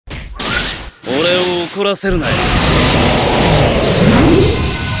怒らせるなよ。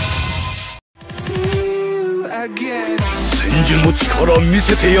千住の力見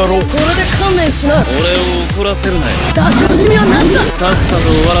せてやろう。これで観念しな。俺を怒らせるなよ。出し惜しみは何だ。さっさと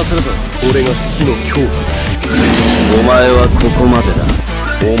終わらせるぞ。俺が死の恐怖だ。お前はここまでだ。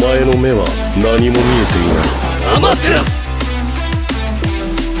お前の目は何も見えていない。アマテラス。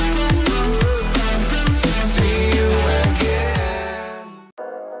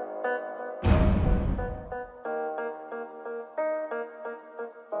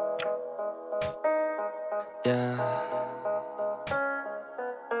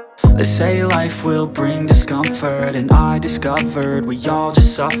They say life will bring discomfort, and I discovered we all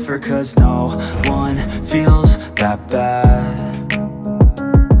just suffer, cause no one feels that bad.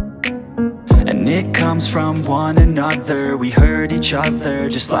 And it comes from one another, we hurt each other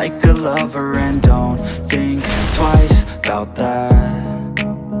just like a lover, and don't think twice about that.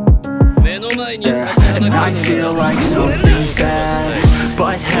 Yeah, and I feel like something's bad,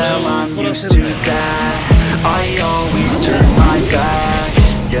 but hell, I'm used to that. I always turn my back,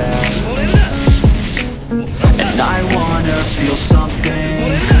 yeah. And I wanna feel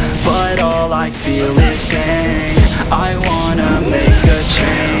something, but all I feel is pain. I wanna make a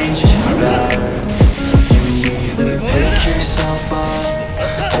change, yeah. You either pick yourself up,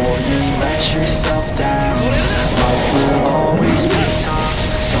 or you let yourself down. Life will always be tough,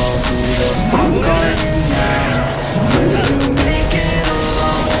 so who the fuck are you now? Will you make it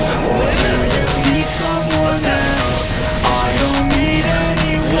alone, or do you need someone else? I don't need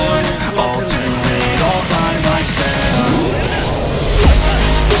anyone, I'll do it all by myself.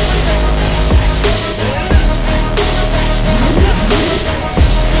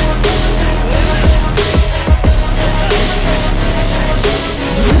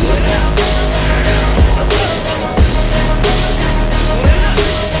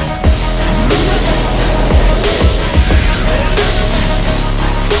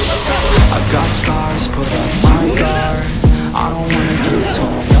 I've got scars, put up my guard. I don't wanna get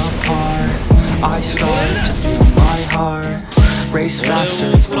torn apart. I start to feel my heart race faster,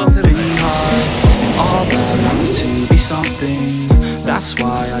 it's pumping hard. And all that I want is to be something. That's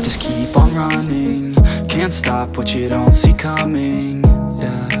why I just keep on running. Can't stop what you don't see coming.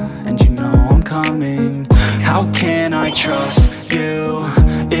 Yeah, and you know I'm coming. How can I trust you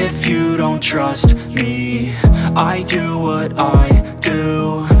if you don't trust me? I do what I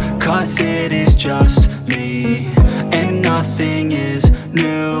do, cause it is just me, and nothing is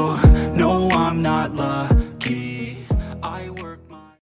new. No, I'm not lucky.